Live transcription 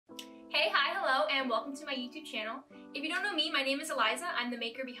Hey, hi, hello, and welcome to my YouTube channel. If you don't know me, my name is Eliza. I'm the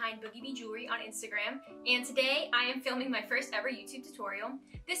maker behind Boogie Bee Jewelry on Instagram, and today I am filming my first ever YouTube tutorial.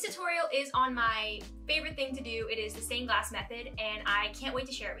 This tutorial is on my favorite thing to do. It is the stained glass method, and I can't wait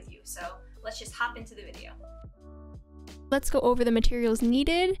to share it with you. So let's just hop into the video. Let's go over the materials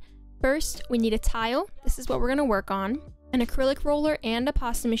needed. First, we need a tile. This is what we're going to work on. An acrylic roller and a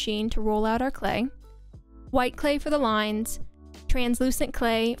pasta machine to roll out our clay. White clay for the lines. Translucent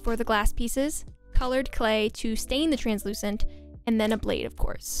clay for the glass pieces, colored clay to stain the translucent, and then a blade, of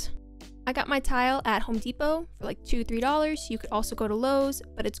course. I got my tile at Home Depot for like $2–3. You could also go to Lowe's,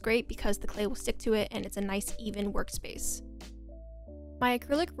 but it's great because the clay will stick to it and it's a nice even workspace. My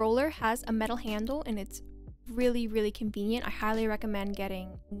acrylic roller has a metal handle and it's really convenient. I highly recommend getting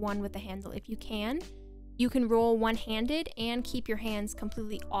one with a handle if you can. You can roll one-handed and keep your hands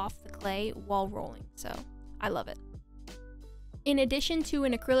completely off the clay while rolling, so I love it. In addition to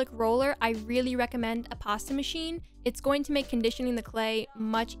an acrylic roller, I really recommend a pasta machine. It's going to make conditioning the clay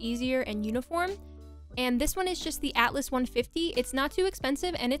much easier and uniform. And this one is just the Atlas 150. It's not too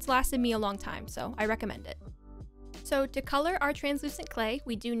expensive and it's lasted me a long time, so I recommend it. So to color our translucent clay,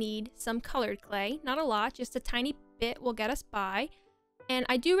 we do need some colored clay. Not a lot, just a tiny bit will get us by. And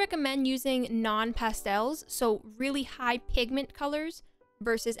I do recommend using non-pastels, so really high pigment colors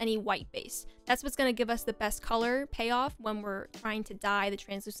versus any white base. That's what's going to give us the best color payoff when we're trying to dye the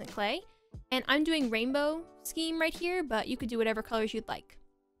translucent clay. And I'm doing rainbow scheme right here, but you could do whatever colors you'd like.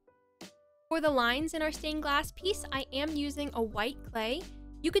 For the lines in our stained glass piece, I am using a white clay.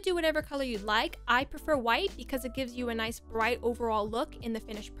 You could do whatever color you'd like. I prefer white because it gives you a nice bright overall look in the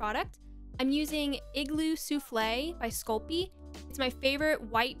finished product. I'm using Igloo Souffle by Sculpey. It's my favorite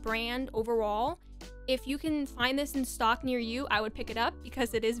white brand overall. If you can find this in stock near you, I would pick it up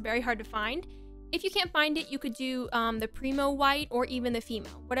because it is very hard to find. If you can't find it, you could do the Primo white or even the Fimo.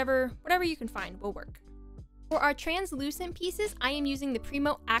 Whatever you can find will work. For our translucent pieces, I am using the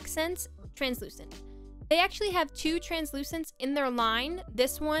Primo Accents Translucent. They actually have two translucents in their line,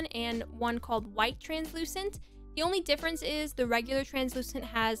 this one and one called White Translucent. The only difference is the regular translucent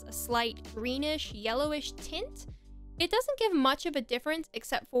has a slight greenish, yellowish tint. It doesn't give much of a difference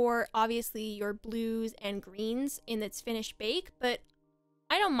except for obviously your blues and greens in its finished bake, but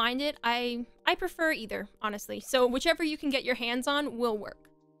I don't mind it. I prefer either, honestly. So whichever you can get your hands on will work.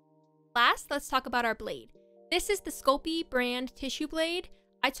 Last, let's talk about our blade. This is the Sculpey brand tissue blade.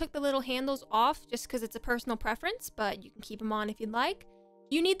 I took the little handles off just because it's a personal preference, but you can keep them on if you'd like.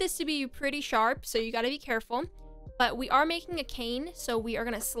 You need this to be pretty sharp, so you gotta be careful. But we are making a cane, so we are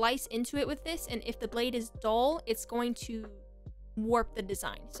going to slice into it with this, and if the blade is dull, it's going to warp the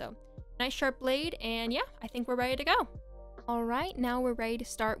design. So, nice sharp blade, and yeah, I think we're ready to go. Alright, now we're ready to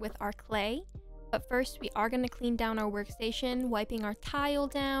start with our clay. But first, we are going to clean down our workstation, wiping our tile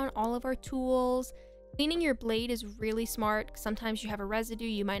down, all of our tools. Cleaning your blade is really smart. Sometimes you have a residue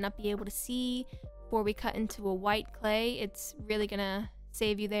you might not be able to see before we cut into a white clay. It's really going to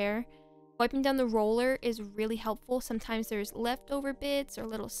save you there. Wiping down the roller is really helpful. Sometimes there's leftover bits or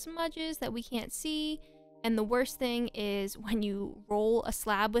little smudges that we can't see. And the worst thing is when you roll a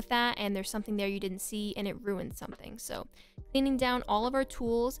slab with that and there's something there you didn't see and it ruins something. So cleaning down all of our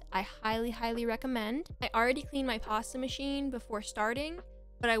tools, I highly recommend. I already cleaned my pasta machine before starting,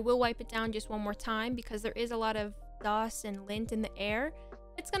 but I will wipe it down just one more time because there is a lot of dust and lint in the air.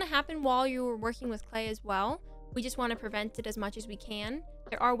 It's going to happen while you're working with clay as well. We just want to prevent it as much as we can.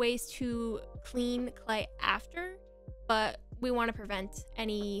 There are ways to clean clay after, but we want to prevent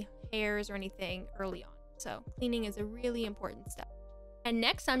any hairs or anything early on. So cleaning is a really important step. And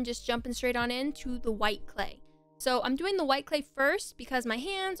next, I'm just jumping straight on into the white clay. So I'm doing the white clay first because my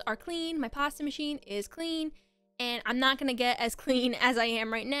hands are clean, my pasta machine is clean, and I'm not going to get as clean as I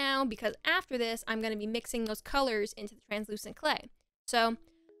am right now because after this, I'm going to be mixing those colors into the translucent clay. So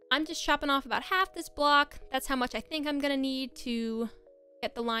I'm just chopping off about half this block. That's how much I think I'm going to need to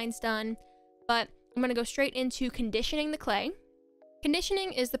get the lines done. But I'm going to go straight into conditioning the clay.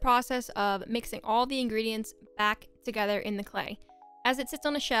 Conditioning is the process of mixing all the ingredients back together in the clay. As it sits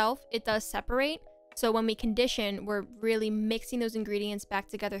on a shelf, it does separate. So when we condition, we're really mixing those ingredients back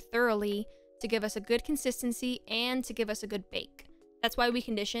together thoroughly to give us a good consistency and to give us a good bake. That's why we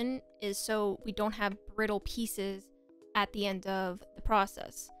condition, is so we don't have brittle pieces at the end of the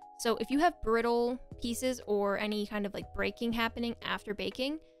process. So if you have brittle pieces or any kind of like breaking happening after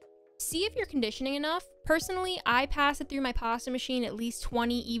baking, see if you're conditioning enough. Personally, I pass it through my pasta machine at least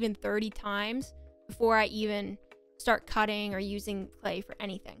 20, even 30 times before I even start cutting or using clay for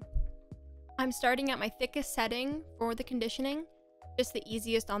anything. I'm starting at my thickest setting for the conditioning, just the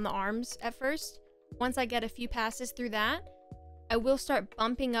easiest on the arms at first. Once I get a few passes through that, I will start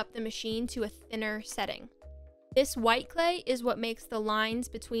bumping up the machine to a thinner setting. This white clay is what makes the lines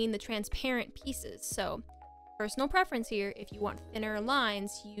between the transparent pieces. So personal preference here, if you want thinner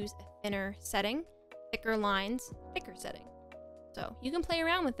lines, use a thinner setting, thicker lines, thicker setting. So you can play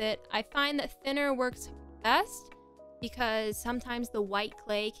around with it. I find that thinner works best because sometimes the white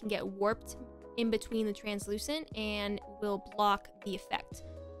clay can get warped in between the translucent and will block the effect.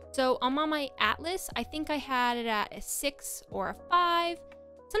 So on my Atlas, I think I had it at a 6 or a 5.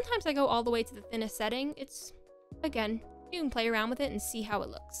 Sometimes I go all the way to the thinnest setting. It's, again, you can play around with it and see how it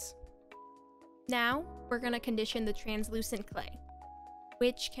looks. Now we're gonna condition the translucent clay,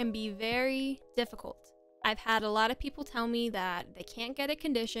 which can be very difficult. I've had a lot of people tell me that they can't get it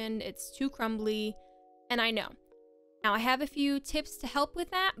conditioned, it's too crumbly, and I know. Now I have a few tips to help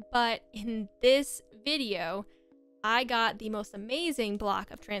with that, but in this video, I got the most amazing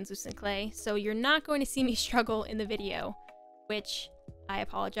block of translucent clay, so you're not going to see me struggle in the video, which I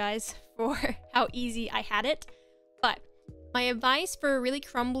apologize for how easy I had it. But my advice for really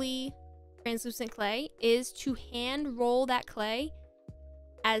crumbly translucent clay is to hand roll that clay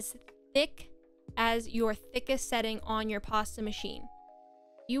as thick as your thickest setting on your pasta machine.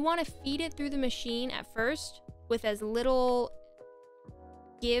 You want to feed it through the machine at first with as little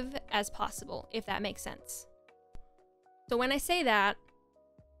give as possible, if that makes sense. So when I say that,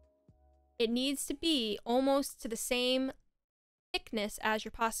 it needs to be almost to the same thickness as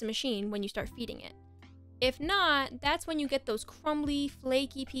your pasta machine when you start feeding it. If not, that's when you get those crumbly,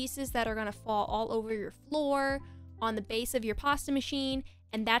 flaky pieces that are gonna fall all over your floor, on the base of your pasta machine,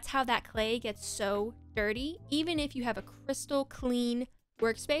 and that's how that clay gets so dirty. Even if you have a crystal clean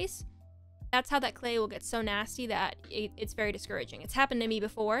workspace, that's how that clay will get so nasty that it's very discouraging. It's happened to me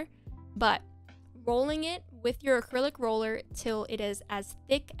before, but rolling it with your acrylic roller till it is as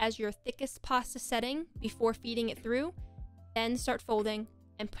thick as your thickest pasta setting before feeding it through, then start folding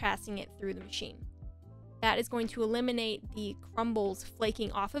and passing it through the machine. That is going to eliminate the crumbles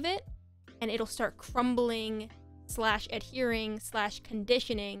flaking off of it, and it'll start crumbling / adhering /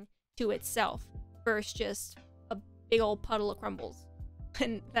 conditioning to itself versus just a big old puddle of crumbles.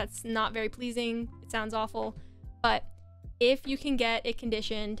 And that's not very pleasing. It sounds awful, but if you can get it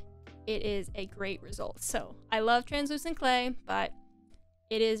conditioned, it is a great result. So I love translucent clay, but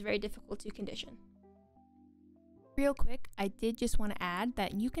it is very difficult to condition. Real quick, I did just want to add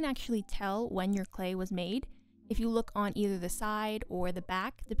that you can actually tell when your clay was made. If you look on either the side or the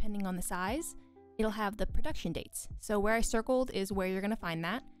back, depending on the size, it'll have the production dates. So where I circled is where you're going to find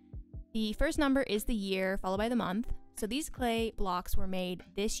that. The first number is the year, followed by the month. So these clay blocks were made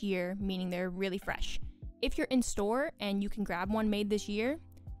this year, meaning they're really fresh. If you're in store and you can grab one made this year,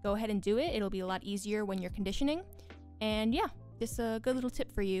 go ahead and do it. It'll be a lot easier when you're conditioning. And yeah, just a good little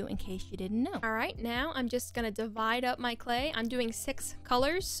tip for you in case you didn't know. All right, now I'm just gonna divide up my clay. I'm doing 6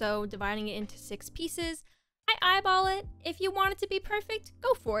 colors, so dividing it into 6 pieces. I eyeball it. If you want it to be perfect,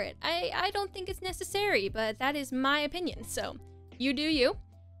 go for it. I don't think it's necessary, but that is my opinion, so you do you.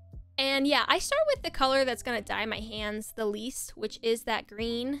 And yeah, I start with the color that's gonna dye my hands the least, which is that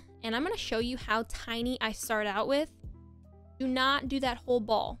green. And I'm gonna show you how tiny I start out with. Do not do that whole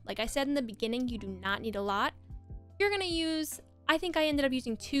ball. Like I said in the beginning, you do not need a lot. You're gonna use, I think I ended up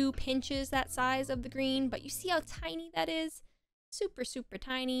using 2 pinches that size of the green, but you see how tiny that is? Super, super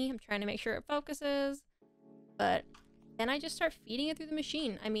tiny. I'm trying to make sure it focuses. But then I just start feeding it through the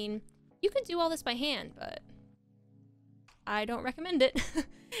machine. I mean, you can do all this by hand, but I don't recommend it.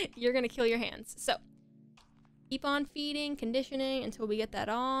 You're gonna kill your hands. So keep on feeding, conditioning until we get that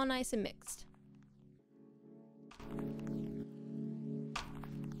all nice and mixed.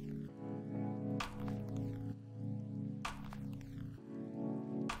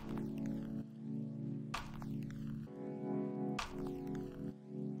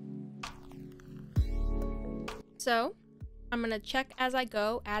 So I'm gonna check as I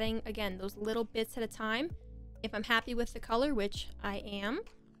go, adding again those little bits at a time. If I'm happy with the color, which I am,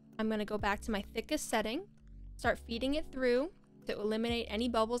 I'm gonna go back to my thickest setting, start feeding it through to eliminate any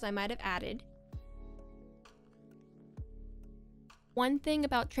bubbles I might have added. One thing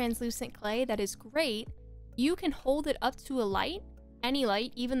about translucent clay that is great, you can hold it up to a light, any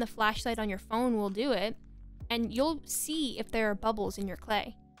light, even the flashlight on your phone will do it, and you'll see if there are bubbles in your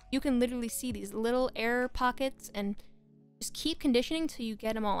clay. You can literally see these little air pockets, and just keep conditioning till you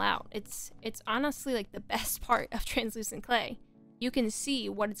get them all out. It's honestly like the best part of translucent clay. You can see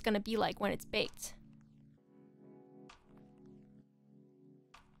what it's gonna be like when it's baked.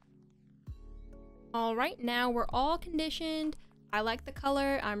 All right, now we're all conditioned. I like the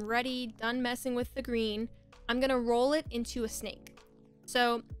color, I'm ready, done messing with the green. I'm gonna roll it into a snake.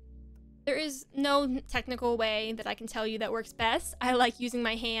 So There is no technical way that I can tell you that works best. I like using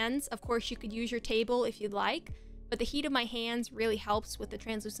my hands. Of course, you could use your table if you'd like, but the heat of my hands really helps with the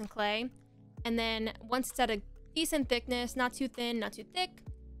translucent clay. And then once it's at a decent thickness, not too thin, not too thick,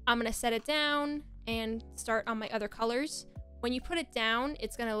 I'm gonna set it down and start on my other colors. When you put it down,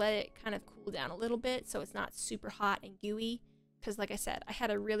 it's gonna let it kind of cool down a little bit so it's not super hot and gooey. Because like I said, I had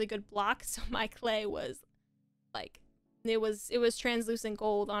a really good block, so my clay was like, it was translucent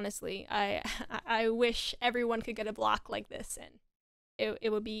gold, honestly. I wish everyone could get a block like this, and it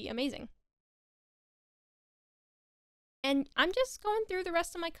would be amazing. And I'm just going through the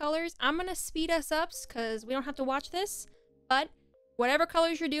rest of my colors. I'm gonna speed us up because we don't have to watch this, but whatever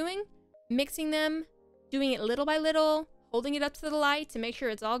colors you're doing, mixing them, doing it little by little, holding it up to the light to make sure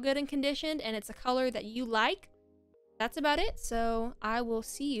it's all good and conditioned and it's a color that you like. That's about it. So I will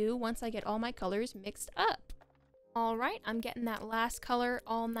see you once I get all my colors mixed up. All right, I'm getting that last color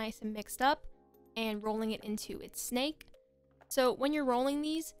all nice and mixed up and rolling it into its snake. So when you're rolling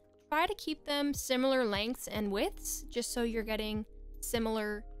these, try to keep them similar lengths and widths, just so you're getting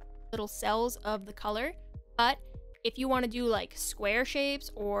similar little cells of the color. But if you want to do like square shapes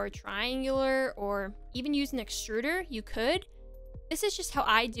or triangular or even use an extruder, you could. This is just how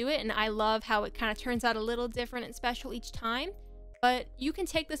I do it, and I love how it kind of turns out a little different and special each time. But you can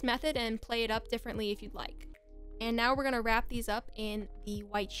take this method and play it up differently if you'd like. And now we're going to wrap these up in the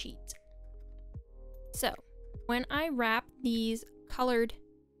white sheet. So when I wrap these colored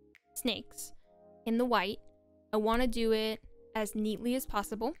snakes in the white, I want to do it as neatly as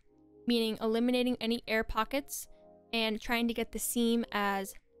possible, meaning eliminating any air pockets and trying to get the seam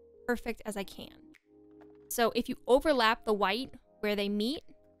as perfect as I can. So if you overlap the white where they meet,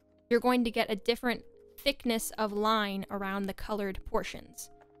 you're going to get a different thickness of line around the colored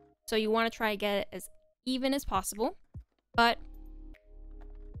portions. So you want to try to get it as even as possible, but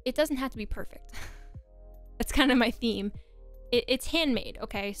it doesn't have to be perfect. That's kind of my theme. It's handmade,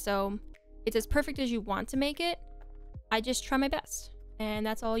 okay? So it's as perfect as you want to make it. I just try my best, and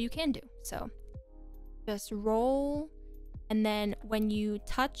that's all you can do. So just roll, and then when you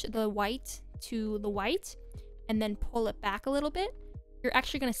touch the white to the white and then pull it back a little bit, you're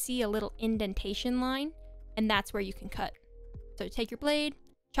actually going to see a little indentation line, and that's where you can cut. So take your blade,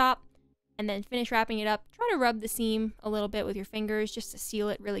 chop, and then finish wrapping it up. Try to rub the seam a little bit with your fingers just to seal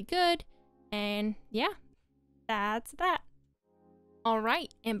it really good. And yeah, that's that. All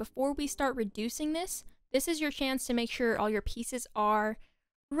right, and before we start reducing this, this is your chance to make sure all your pieces are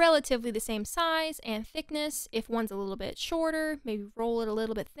relatively the same size and thickness. If one's a little bit shorter, maybe roll it a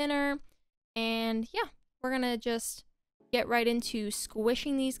little bit thinner. And yeah, we're gonna just get right into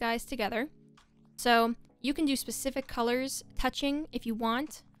squishing these guys together. So you can do specific colors touching if you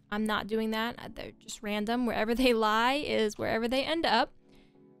want. I'm not doing that. They're just random. Wherever they lie is wherever they end up.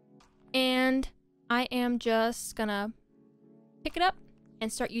 And I am just gonna pick it up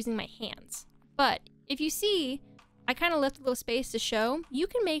and start using my hands. But if you see, I kind of left a little space to show. You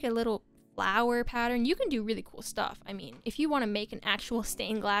can make a little flower pattern. You can do really cool stuff. I mean, if you want to make an actual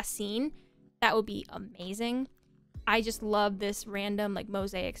stained glass scene, that would be amazing. I just love this random like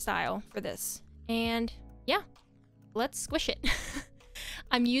mosaic style for this. And yeah, let's squish it.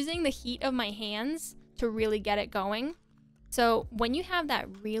 I'm using the heat of my hands to really get it going. So when you have that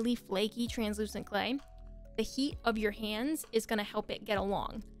really flaky translucent clay, the heat of your hands is going to help it get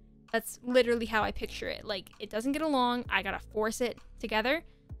along. That's literally how I picture it. Like, it doesn't get along, I gotta force it together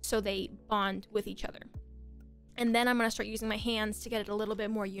so they bond with each other. And then I'm gonna start using my hands to get it a little bit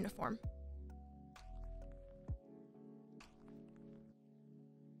more uniform.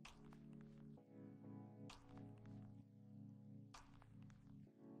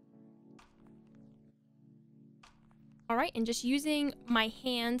 All right, and just using my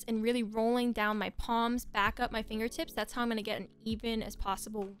hands and really rolling down my palms back up my fingertips, that's how I'm gonna get an even as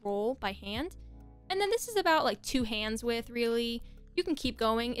possible roll by hand. And then this is about like 2 hands width, really. You can keep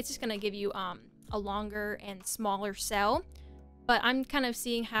going. It's just gonna give you a longer and smaller cell. But I'm kind of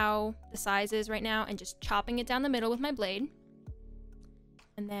seeing how the size is right now and just chopping it down the middle with my blade.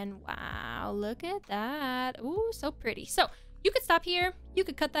 And then, wow, look at that. Ooh, so pretty. So you could stop here, you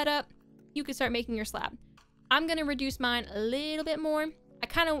could cut that up, you could start making your slab. I'm gonna reduce mine a little bit more. I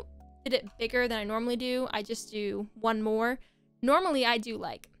kind of did it bigger than I normally do. I just do 1 more. Normally I do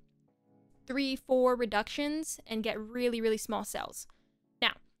like 3-4 reductions and get really, really small cells.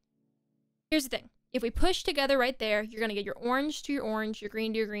 Now, here's the thing. If we push together right there, you're gonna get your orange to your orange, your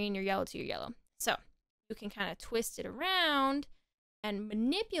green to your green, your yellow to your yellow. So you can kind of twist it around and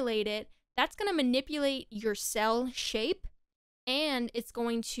manipulate it. That's gonna manipulate your cell shape, and it's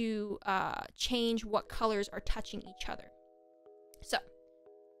going to change what colors are touching each other. So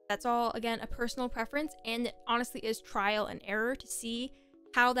That's all, again, a personal preference, and it honestly is trial and error to see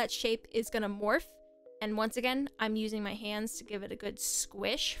how that shape is gonna morph. And once again, I'm using my hands to give it a good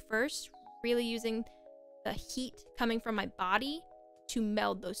squish first, really using the heat coming from my body to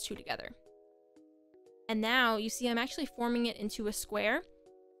meld those two together. And now you see I'm actually forming it into a square.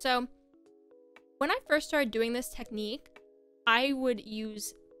 So when I first started doing this technique, I would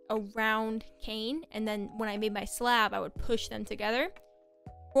use a round cane, and then when I made my slab, I would push them together.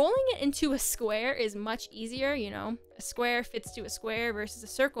 Rolling it into a square is much easier, you know. A square fits to a square versus a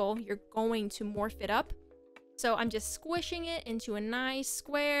circle. You're going to morph it up. So I'm just squishing it into a nice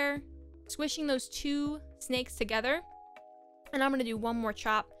square, squishing those two snakes together. And I'm going to do one more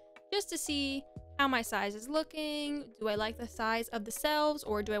chop just to see how my size is looking. Do I like the size of the cells,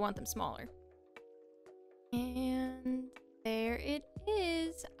 or do I want them smaller? And there it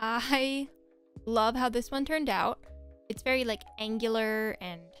is. I love how this one turned out. It's very like angular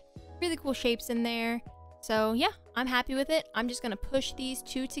and really cool shapes in there. So yeah, I'm happy with it. I'm just gonna push these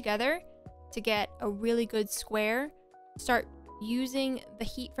two together to get a really good square. Start using the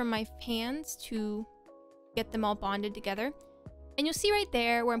heat from my hands to get them all bonded together. And you'll see right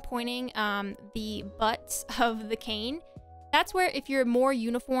there where I'm pointing the butts of the cane. That's where, if you're more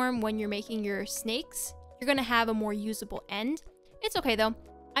uniform when you're making your snakes, you're gonna have a more usable end. It's okay though.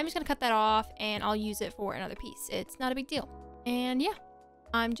 I'm just gonna cut that off and I'll use it for another piece. It's not a big deal. And yeah,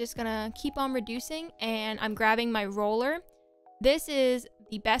 I'm just gonna keep on reducing, and I'm grabbing my roller. This is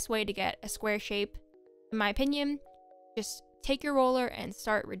the best way to get a square shape, in my opinion. Just take your roller and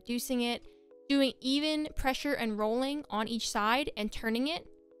start reducing it, doing even pressure and rolling on each side and turning it.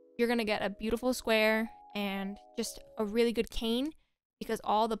 You're gonna get a beautiful square and just a really good cane, because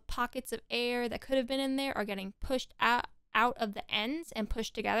all the pockets of air that could have been in there are getting pushed out of the ends and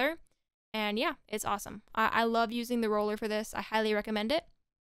pushed together. And yeah, it's awesome. I love using the roller for this. I highly recommend it.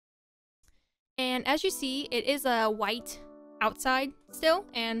 And as you see, it is a white outside still,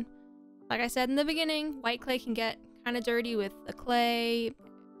 and like I said in the beginning, white clay can get kind of dirty with the clay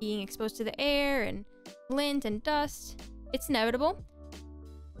being exposed to the air and lint and dust. It's inevitable.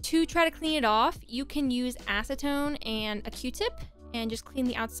 To try to clean it off, you can use acetone and a Q-tip and just clean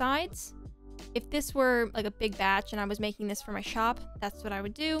the outsides. If this were like a big batch and I was making this for my shop, that's what I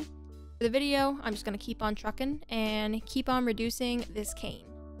would do. For the video, I'm just going to keep on trucking and keep on reducing this cane.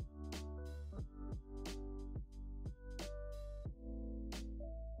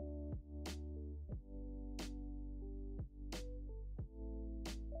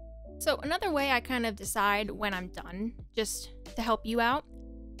 So another way I kind of decide when I'm done, just to help you out,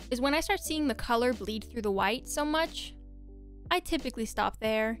 is when I start seeing the color bleed through the white so much, I typically stop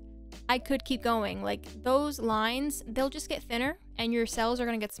there. I could keep going. Like, those lines, they'll just get thinner and your cells are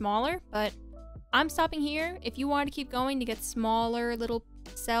going to get smaller, but I'm stopping here. If you want to keep going to get smaller little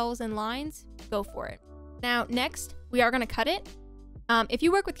cells and lines, go for it. Now, next, we are going to cut it. If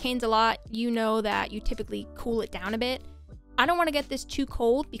you work with canes a lot, you know that you typically cool it down a bit. I don't want to get this too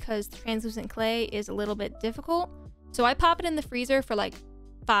cold because translucent clay is a little bit difficult. So I pop it in the freezer for like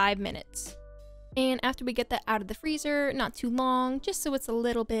 5 minutes. And after we get that out of the freezer, not too long, just so it's a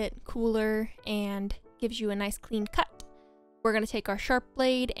little bit cooler and gives you a nice clean cut, we're going to take our sharp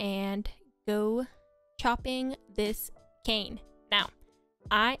blade and go chopping this cane. Now,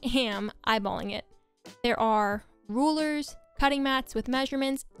 I am eyeballing it. There are rulers, cutting mats with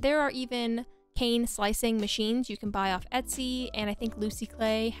measurements. There are even cane slicing machines you can buy off Etsy, and I think Lucy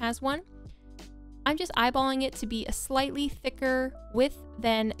Clay has one. I'm just eyeballing it to be a slightly thicker width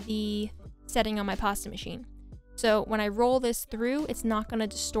than the setting on my pasta machine. So when I roll this through, it's not going to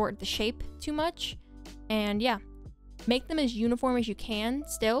distort the shape too much. And yeah, make them as uniform as you can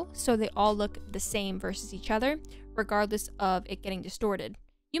still, so they all look the same versus each other, regardless of it getting distorted.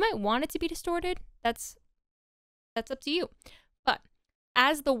 You might want it to be distorted. That's up to you. But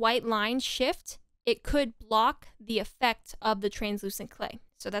as the white lines shift, it could block the effect of the translucent clay.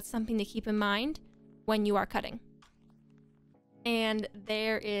 So that's something to keep in mind when you are cutting. And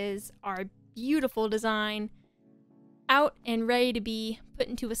there is our beautiful design out and ready to be put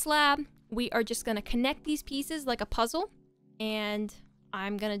into a slab. We are just going to connect these pieces like a puzzle, and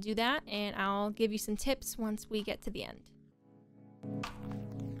I'm going to do that, and I'll give you some tips once we get to the end.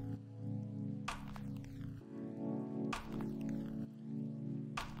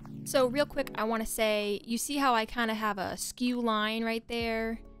 So real quick, I want to say, you see how I kind of have a skew line right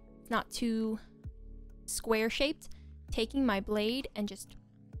there? It's not too square shaped. Taking my blade and just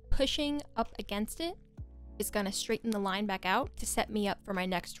pushing up against it is going to straighten the line back out to set me up for my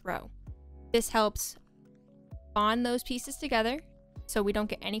next row. This helps bond those pieces together so we don't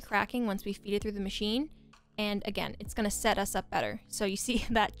get any cracking once we feed it through the machine, And again, it's gonna set us up better. So you see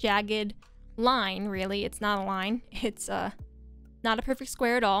that jagged line, really, it's not a line. It's not a perfect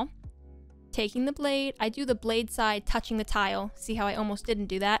square at all. Taking the blade, I do the blade side touching the tile. See how I almost didn't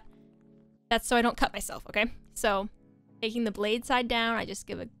do that? That's so I don't cut myself, okay? So taking the blade side down, I just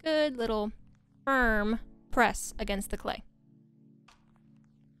give a good little firm press against the clay.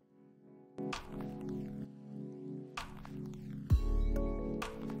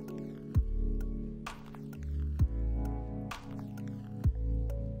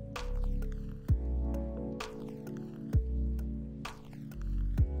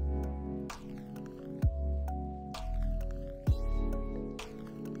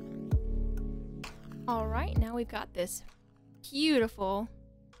 Alright, now we've got this beautiful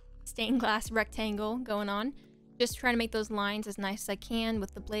stained glass rectangle going on. Just trying to make those lines as nice as I can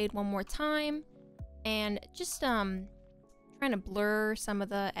with the blade one more time. And just trying to blur some of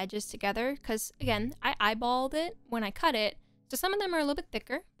the edges together. Because again, I eyeballed it when I cut it. So some of them are a little bit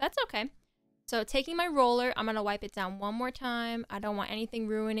thicker. That's okay. So taking my roller, I'm going to wipe it down one more time. I don't want anything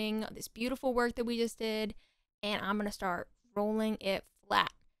ruining this beautiful work that we just did. And I'm going to start rolling it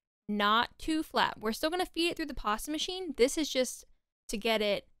flat. Not too flat. We're still going to feed it through the pasta machine. This is just to get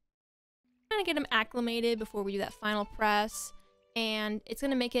it, kind of get them acclimated before we do that final press. And it's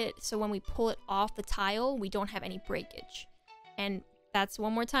going to make it so when we pull it off the tile, we don't have any breakage. And that's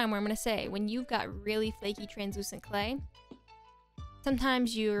one more time where I'm going to say, when you've got really flaky translucent clay,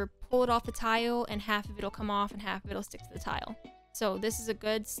 sometimes you pull it off the tile and half of it will come off and half of it will stick to the tile. So this is a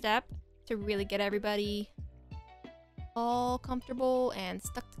good step to really get everybody all comfortable and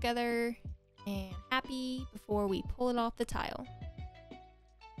stuck together and happy before we pull it off the tile.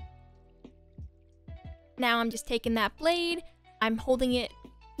 Now I'm just taking that blade, I'm holding it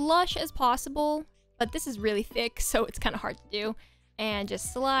flush as possible, but this is really thick, so it's kind of hard to do, and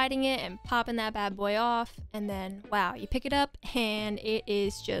just sliding it and popping that bad boy off, and then wow, you pick it up and it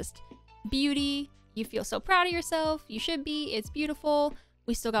is just beauty. You feel so proud of yourself. You should be. It's beautiful.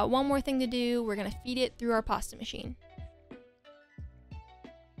 We still got one more thing to do. We're gonna feed it through our pasta machine.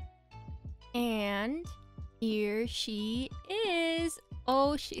 And here she is.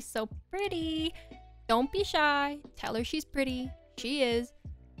 Oh, she's so pretty. Don't be shy. Tell her she's pretty. She is.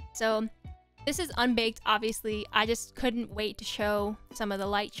 So this is unbaked, obviously. I just couldn't wait to show some of the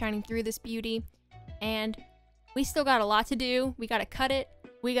light shining through this beauty. And we still got a lot to do. We gotta cut it.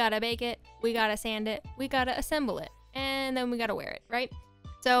 We gotta bake it. We gotta sand it. We gotta assemble it. And then we gotta wear it, right?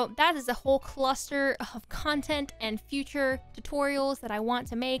 So that is a whole cluster of content and future tutorials that I want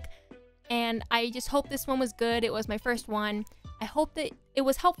to make. And I just hope this one was good. It was my first one. I hope that it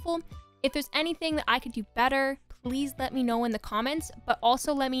was helpful. If there's anything that I could do better, please let me know in the comments, but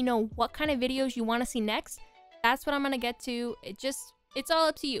also let me know what kind of videos you want to see next. That's what I'm going to get to. It's all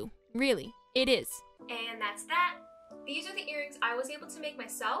up to you. Really, it is. And that's that. These are the earrings I was able to make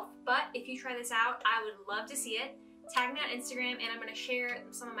myself, but if you try this out, I would love to see it. Tag me on Instagram and I'm going to share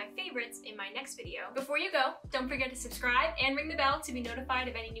some of my favorites in my next video. Before you go, don't forget to subscribe and ring the bell to be notified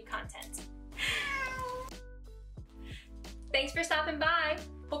of any new content. Thanks for stopping by.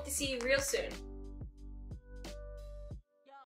 Hope to see you real soon.